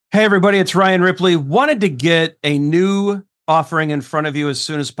Hey, everybody, it's Ryan Ripley. Wanted to get a new offering in front of you as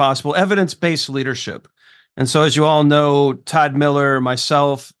soon as possible, evidence-based leadership. And so, as you all know, Todd Miller,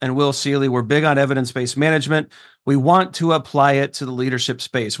 myself, and Will Seeley, we're big on evidence-based management. We want to apply it to the leadership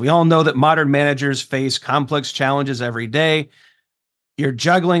space. We all know that modern managers face complex challenges every day. You're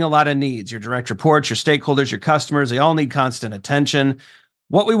juggling a lot of needs, your direct reports, your stakeholders, your customers, they all need constant attention.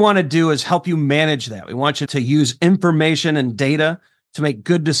 What we want to do is help you manage that. We want you to use information and data to make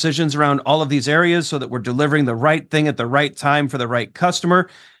good decisions around all of these areas so that we're delivering the right thing at the right time for the right customer.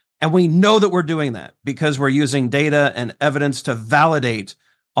 And we know that we're doing that because we're using data and evidence to validate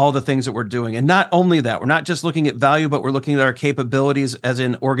all the things that we're doing. And not only that, we're not just looking at value, but we're looking at our capabilities as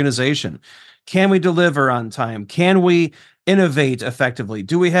an organization. Can we deliver on time? Can we innovate effectively?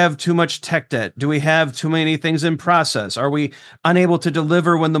 Do we have too much tech debt? Do we have too many things in process? Are we unable to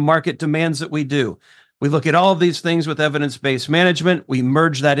deliver when the market demands that we do? We look at all of these things with evidence-based management. We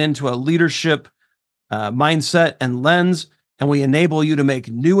merge that into a leadership mindset and lens, and we enable you to make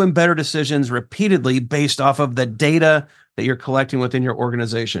new and better decisions repeatedly based off of the data that you're collecting within your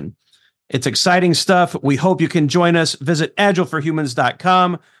organization. It's exciting stuff. We hope you can join us. Visit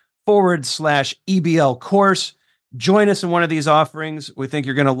agileforhumans.com/EBL course. Join us in one of these offerings. We think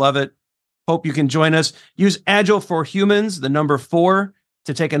you're going to love it. Hope you can join us. Use Agile for Humans, the number 4,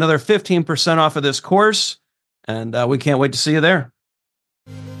 to take another 15% off of this course. And we can't wait to see you there.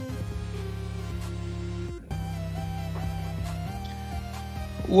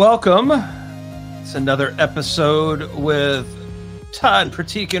 Welcome. It's another episode with Todd,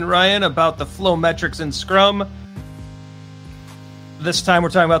 Pratik, and Ryan about the flow metrics in Scrum. This time we're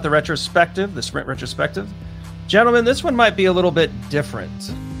talking about the retrospective, the sprint retrospective. Gentlemen, this one might be a little bit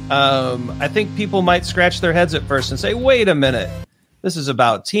different. I think people might scratch their heads at first and say, wait a minute. This is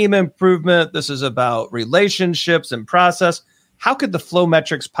about team improvement. This is about relationships and process. How could the flow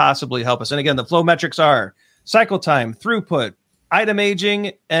metrics possibly help us? And again, the flow metrics are cycle time, throughput, item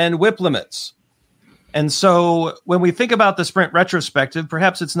aging, and WIP limits. And so when we think about the sprint retrospective,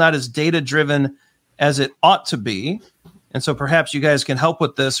 perhaps it's not as data-driven as it ought to be. And so perhaps you guys can help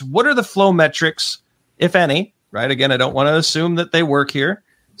with this. What are the flow metrics, if any, right? Again, I don't want to assume that they work here.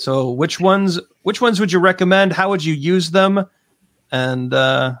 So which ones would you recommend? How would you use them? And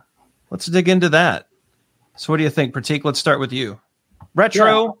let's dig into that. So what do you think, Pratik? Let's start with you.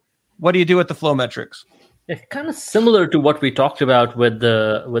 Retro, What do you do with the flow metrics? Yeah, kind of similar to what we talked about with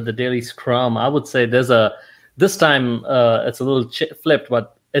the daily Scrum. I would say this time it's a little flipped,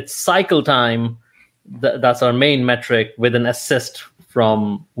 but it's cycle time. That's our main metric with an assist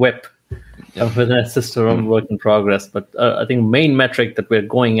from WIP, with an assist from work in progress. But I think main metric that we're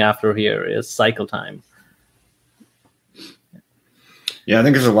going after here is cycle time. Yeah, I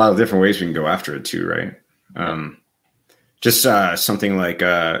think there's a lot of different ways we can go after it too, right? Just something like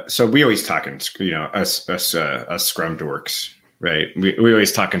so we always talk in us Scrum dorks, right? We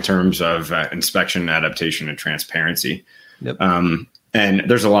always talk in terms of inspection, adaptation, and transparency. Yep. And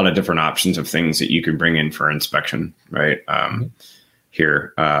there's a lot of different options of things that you can bring in for inspection, right?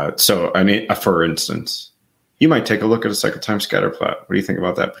 Here, so I mean, for instance, you might take a look at a cycle time scatter plot. What do you think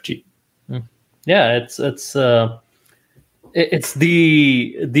about that, Pratik? Yeah, it's the I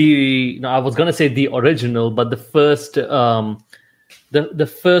was going to say the original, but the first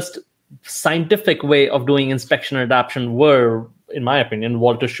scientific way of doing inspection and adaptation were, in my opinion,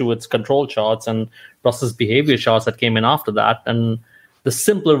 Walter Schuett's control charts and process behavior charts that came in after that. And the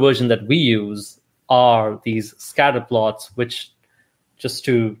simpler version that we use are these scatter plots, which, just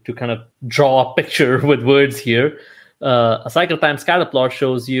to kind of draw a picture with words here, a cycle time scatter plot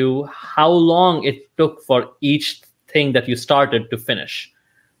shows you how long it took for each thing that you started to finish,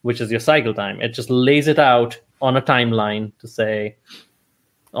 which is your cycle time. It just lays it out on a timeline to say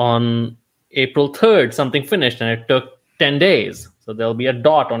on April 3rd, something finished and it took 10 days. So there'll be a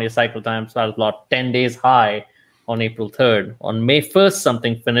dot on your cycle time scatter plot, 10 days high on April 3rd. On May 1st,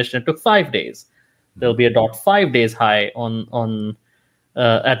 something finished and it took 5 days. There'll be a dot 5 days high on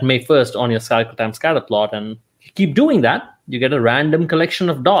at May 1st on your cycle time scatter plot. And you keep doing that, you get a random collection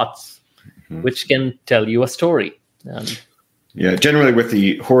of dots, which can tell you a story. Yeah, generally with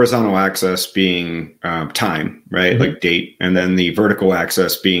the horizontal axis being time, right? Like date, and then the vertical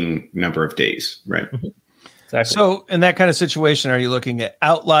axis being number of days, right? Exactly. So in that kind of situation, are you looking at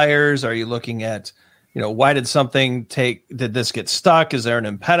outliers? Are you looking at, why did this get stuck? Is there an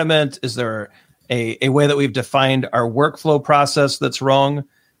impediment? Is there a way that we've defined our workflow process that's wrong?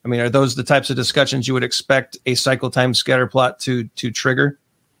 I mean, are those the types of discussions you would expect a cycle time scatter plot to trigger?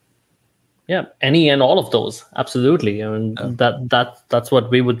 Yeah, any and all of those. Absolutely. I mean, that's what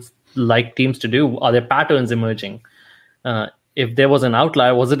we would like teams to do. Are there patterns emerging? if there was an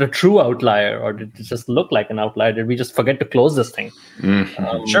outlier, was it a true outlier, or did it just look like an outlier? Did we just forget to close this thing?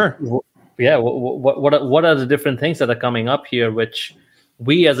 Sure. Yeah. What are the different things that are coming up here, which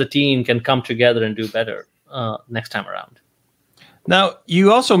we as a team can come together and do better next time around? Now,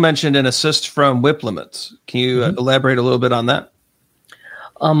 you also mentioned an assist from whip limits. Can you elaborate a little bit on that?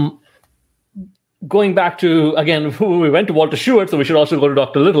 Going back to, again, we went to Walter Sheward, so we should also go to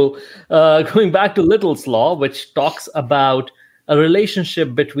Dr. Little. Going back to Little's law, which talks about a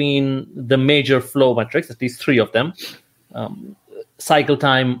relationship between the major flow metrics, at least three of them, cycle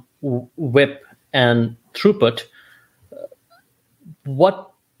time, whip, and throughput.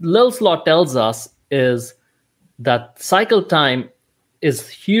 What Little's law tells us is that cycle time is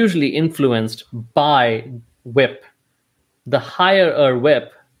hugely influenced by whip. The higher our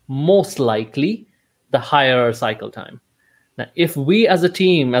whip, most likely, the higher our cycle time. Now, if we as a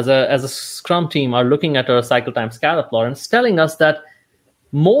team, as a Scrum team, are looking at our cycle time scatter plot and it's telling us that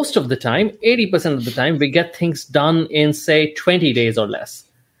most of the time, 80% of the time, we get things done in, say, 20 days or less.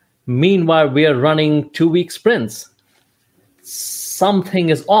 Meanwhile, we are running 2-week sprints. Something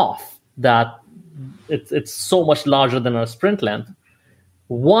is off, that it's so much larger than our sprint length.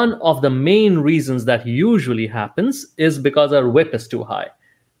 One of the main reasons that usually happens is because our whip is too high,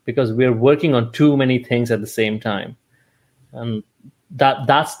 because we're working on too many things at the same time. And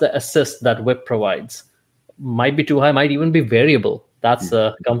that's the assist that whip provides. Might be too high, might even be variable. That's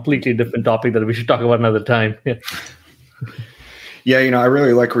a completely different topic that we should talk about another time. Yeah, I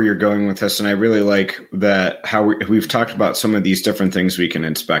really like where you're going with this, and I really like that how we've talked about some of these different things we can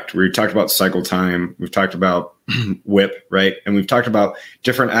inspect. We've talked about cycle time, we've talked about whip, right? And we've talked about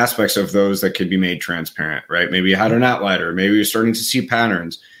different aspects of those that could be made transparent, right? Maybe you had an outlier, maybe you're starting to see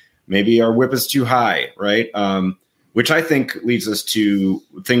patterns, maybe our whip is too high, right? Which I think leads us to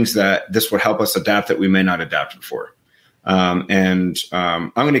things that this would help us adapt that we may not adapt before. I'm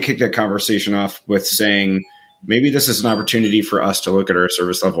going to kick that conversation off with saying, maybe this is an opportunity for us to look at our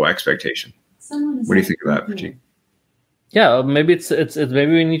service level expectation. What do you think of that, Pratik? Yeah, maybe it's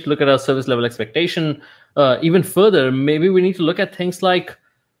maybe we need to look at our service level expectation even further. Maybe we need to look at things like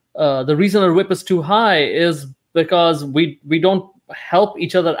the reason our whip is too high is because we don't help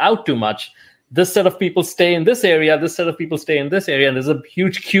each other out too much. This set of people stay in this area, this set of people stay in this area, and there's a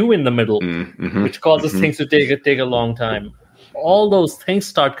huge queue in the middle, which causes things to take a long time. All those things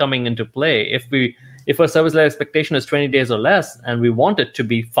start coming into play. If our service level expectation is 20 days or less, and we want it to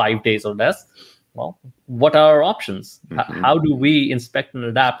be 5 days or less, well, what are our options? How do we inspect and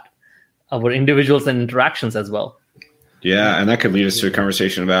adapt our individuals and interactions as well? Yeah, and that could lead us to a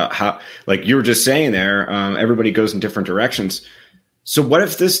conversation about how, like you were just saying there, everybody goes in different directions. So what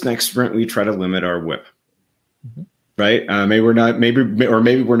if this next sprint we try to limit our whip? Right? Maybe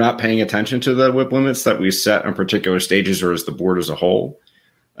we're not paying attention to the whip limits that we set on particular stages or as the board as a whole.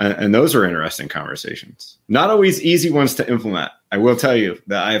 And those are interesting conversations. Not always easy ones to implement. I will tell you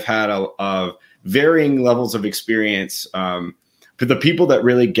that I've had a varying levels of experience. For the people that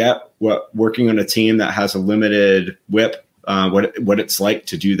really get what working on a team that has a limited whip, what it's like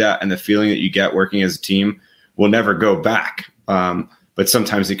to do that, and the feeling that you get working as a team will never go back. But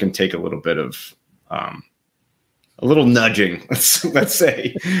sometimes it can take a little bit of a little nudging, let's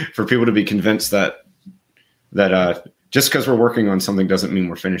say, for people to be convinced that just because we're working on something doesn't mean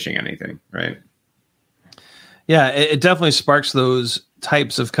we're finishing anything, right? Yeah, it definitely sparks those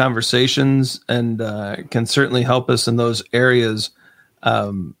types of conversations and can certainly help us in those areas.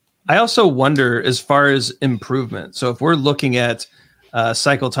 I also wonder, as far as improvement, so if we're looking at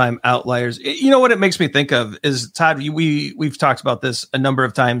cycle time outliers, what it makes me think of is, Todd, we've talked about this a number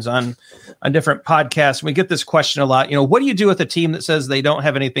of times on different podcasts. We get this question a lot. What do you do with a team that says they don't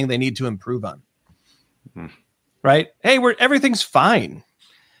have anything they need to improve on? Right? Hey, everything's fine.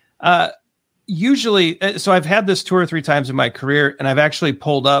 Usually, so I've had this 2 or 3 times in my career, and I've actually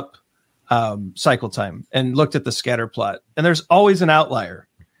pulled up cycle time and looked at the scatter plot, and there's always an outlier.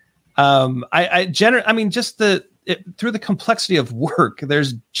 Through the complexity of work,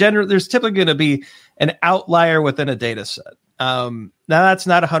 there's typically going to be an outlier within a data set. Now that's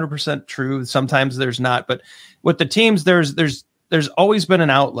not 100% true. Sometimes there's not, but with the teams, there's always been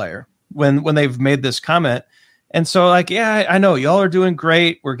an outlier when they've made this comment. And so I know y'all are doing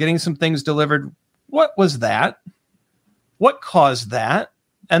great. We're getting some things delivered. What was that? What caused that?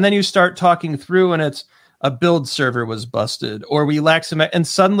 And then you start talking through, and it's a build server was busted, or we lack some, and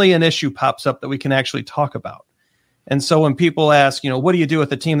suddenly an issue pops up that we can actually talk about. And so when people ask, what do you do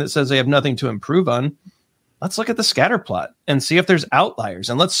with a team that says they have nothing to improve on? Let's look at the scatter plot and see if there's outliers.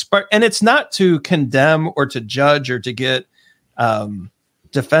 And and it's not to condemn or to judge or to get,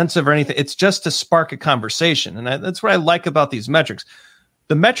 defensive or anything. It's just to spark a conversation. And that's what I like about these metrics.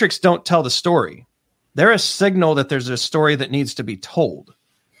 The metrics don't tell the story. They're a signal that there's a story that needs to be told,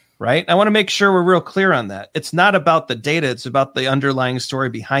 right? I want to make sure we're real clear on that. It's not about the data. It's about the underlying story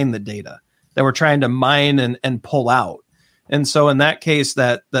behind the data that we're trying to mine and pull out. And so in that case,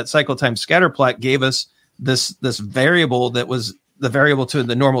 that cycle time scatter plot gave us this variable that was the variable to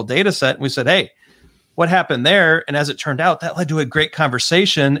the normal data set. And we said, hey, what happened there? And as it turned out, that led to a great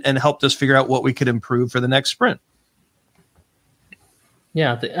conversation and helped us figure out what we could improve for the next sprint.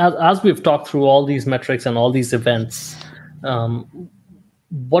 Yeah, as we've talked through all these metrics and all these events,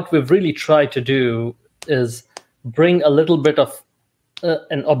 what we've really tried to do is bring a little bit of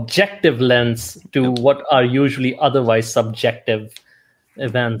an objective lens to what are usually otherwise subjective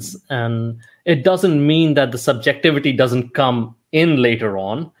events. And it doesn't mean that the subjectivity doesn't come in later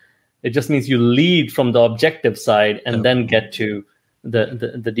on. It just means you lead from the objective side and then get to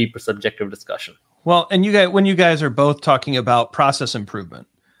the deeper subjective discussion. Well, and when you guys are both talking about process improvement,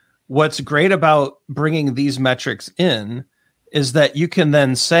 what's great about bringing these metrics in is that you can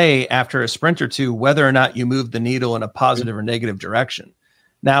then say after a sprint or two whether or not you move the needle in a positive or negative direction.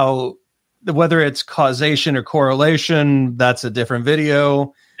 Now, whether it's causation or correlation, that's a different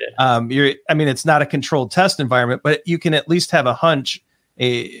video. Yeah. It's not a controlled test environment, but you can at least have a hunch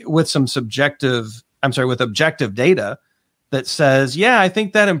with objective data that says, yeah, I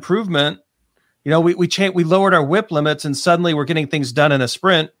think that improvement. We lowered our whip limits and suddenly we're getting things done in a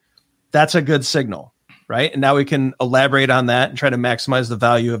sprint. That's a good signal, right? And now we can elaborate on that and try to maximize the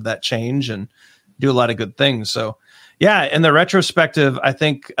value of that change and do a lot of good things. So, yeah, in the retrospective, I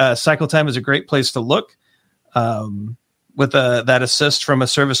think cycle time is a great place to look with that assist from a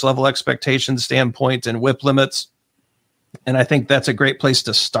service level expectation standpoint and whip limits. And I think that's a great place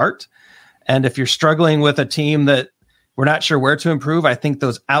to start. And if you're struggling with a team that we're not sure where to improve, I think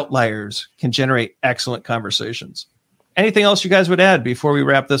those outliers can generate excellent conversations. Anything else you guys would add before we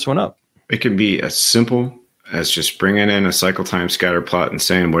wrap this one up? It can be as simple as just bringing in a cycle time scatter plot and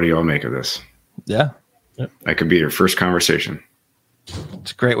saying, what do y'all make of this? Yeah. That could be your first conversation.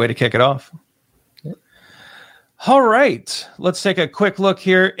 It's a great way to kick it off. Yep. All right. Let's take a quick look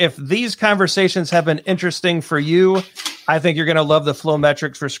here. If these conversations have been interesting for you, I think you're going to love the Flow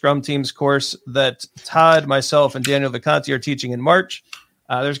Metrics for Scrum Teams course that Todd, myself, and Daniel Vicanti are teaching in March.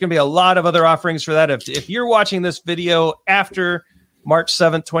 There's going to be a lot of other offerings for that. If you're watching this video after March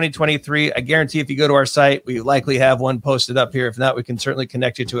 7th, 2023, I guarantee if you go to our site, we likely have one posted up here. If not, we can certainly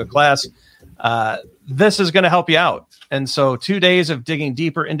connect you to a class. This is going to help you out. And so 2 days of digging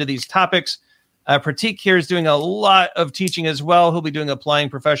deeper into these topics. Pratik here is doing a lot of teaching as well. He'll be doing applying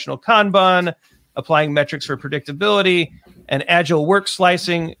professional Kanban, applying metrics for predictability, and agile work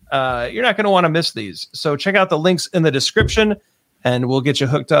slicing. You're not going to want to miss these. So check out the links in the description, and we'll get you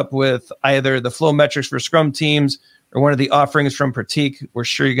hooked up with either the Flow Metrics for Scrum Teams or one of the offerings from Pratik. We're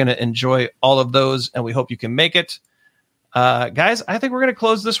sure you're going to enjoy all of those, and we hope you can make it. Guys, I think we're going to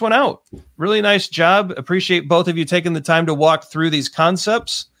close this one out. Really nice job. Appreciate both of you taking the time to walk through these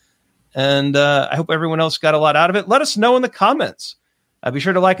concepts. And I hope everyone else got a lot out of it. Let us know in the comments. Be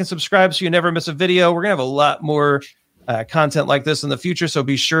sure to like and subscribe so you never miss a video. We're going to have a lot more content like this in the future. So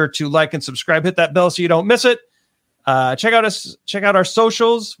be sure to like and subscribe. Hit that bell so you don't miss it. Check out our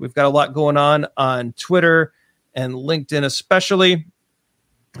socials. We've got a lot going on Twitter and LinkedIn especially.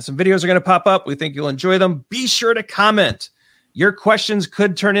 Some videos are going to pop up. We think you'll enjoy them. Be sure to comment. Your questions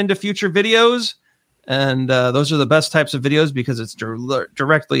could turn into future videos. And those are the best types of videos because it's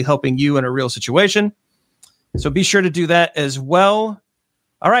directly helping you in a real situation. So be sure to do that as well.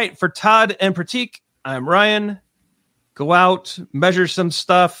 All right. For Todd and Pratik, I'm Ryan. Go out, measure some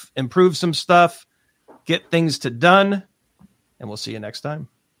stuff, improve some stuff, get things done, and we'll see you next time.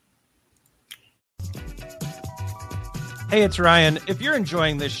 Hey, it's Ryan. If you're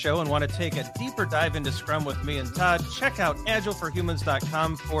enjoying this show and want to take a deeper dive into Scrum with me and Todd, check out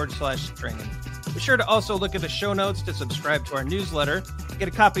agileforhumans.com/training. Be sure to also look at the show notes to subscribe to our newsletter, get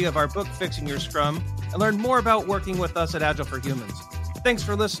a copy of our book, Fixing Your Scrum, and learn more about working with us at Agile for Humans. Thanks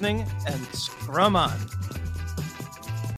for listening, and Scrum on.